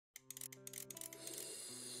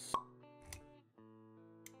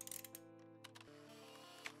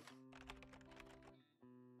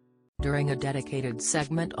During a dedicated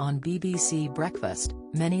segment on BBC Breakfast,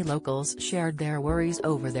 many locals shared their worries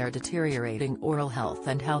over their deteriorating oral health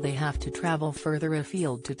and how they have to travel further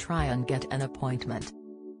afield to try and get an appointment.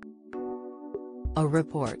 A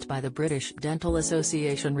report by the British Dental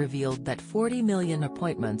Association revealed that 40 million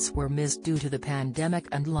appointments were missed due to the pandemic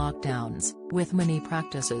and lockdowns, with many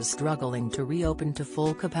practices struggling to reopen to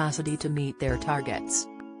full capacity to meet their targets.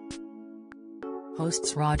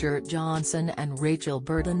 Hosts Roger Johnson and Rachel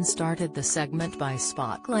Burton started the segment by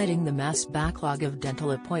spotlighting the mass backlog of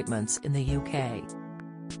dental appointments in the UK.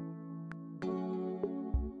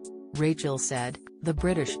 Rachel said, "The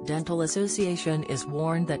British Dental Association is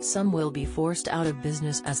warned that some will be forced out of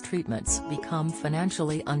business as treatments become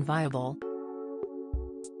financially unviable."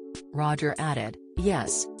 Roger added,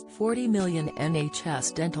 "Yes, 40 million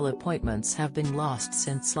NHS dental appointments have been lost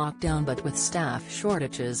since lockdown, but with staff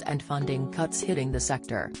shortages and funding cuts hitting the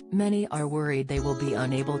sector, many are worried they will be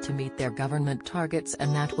unable to meet their government targets,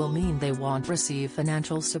 and that will mean they won't receive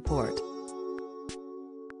financial support."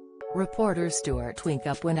 Reporter Stuart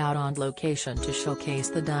Winkup went out on location to showcase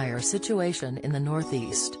the dire situation in the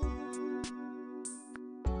Northeast.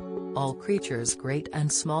 All Creatures Great and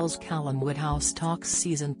Small's Callum Woodhouse talks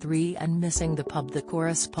Season 3 and Missing the Pub. The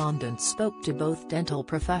correspondent spoke to both dental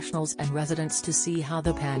professionals and residents to see how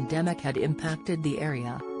the pandemic had impacted the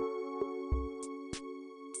area.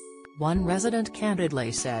 One resident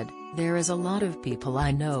candidly said, "There is a lot of people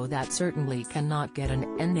I know that certainly cannot get an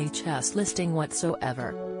NHS listing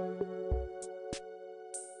whatsoever.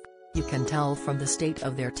 You can tell from the state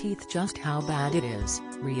of their teeth just how bad it is,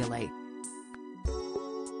 really."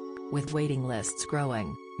 With waiting lists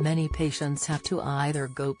growing, many patients have to either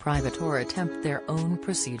go private or attempt their own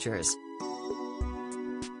procedures.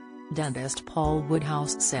 Dentist Paul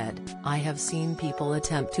Woodhouse said, "I have seen people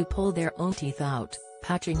attempt to pull their own teeth out,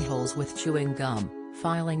 patching holes with chewing gum,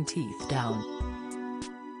 filing teeth down."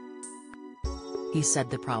 He said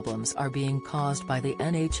the problems are being caused by the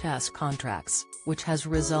NHS contracts, which has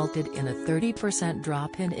resulted in a 30%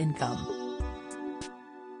 drop in income.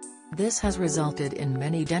 This has resulted in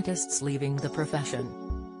many dentists leaving the profession.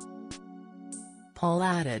 Paul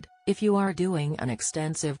added, "If you are doing an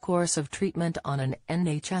extensive course of treatment on an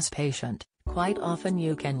NHS patient, quite often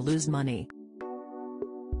you can lose money."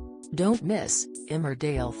 Don't miss,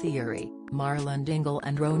 Emmerdale Theory, Marlon Dingle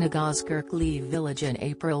and Rona Goskirk leave village in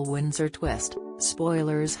April. Windsor twist,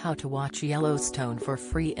 spoilers how to watch Yellowstone for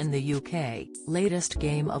free in the UK. Latest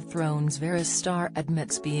Game of Thrones Varys star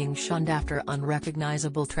admits being shunned after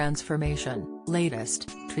unrecognizable transformation. Latest,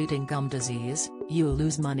 treating gum disease, you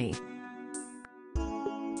lose money.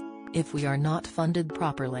 If we are not funded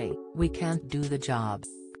properly, we can't do the job.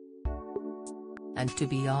 And to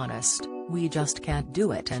be honest, we just can't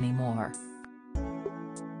do it anymore.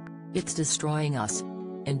 It's destroying us.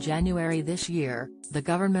 In January this year, the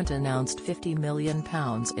government announced £50 million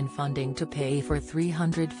in funding to pay for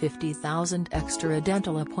 350,000 extra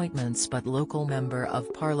dental appointments, but local Member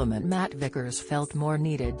of Parliament Matt Vickers felt more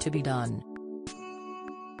needed to be done.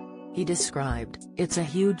 He described, "It's a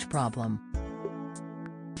huge problem.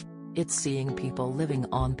 It's seeing people living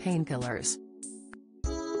on painkillers.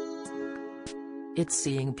 It's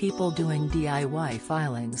seeing people doing DIY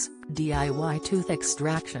filings, DIY tooth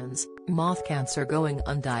extractions, mouth cancer going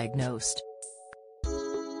undiagnosed.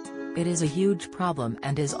 It is a huge problem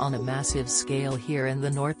and is on a massive scale here in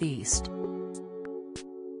the Northeast."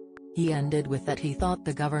 He ended with that he thought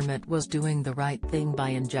the government was doing the right thing by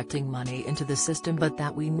injecting money into the system, but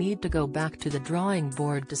that we need to go back to the drawing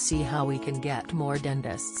board to see how we can get more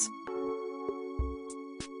dentists.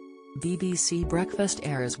 BBC Breakfast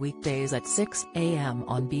airs weekdays at 6 a.m.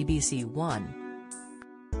 on BBC One.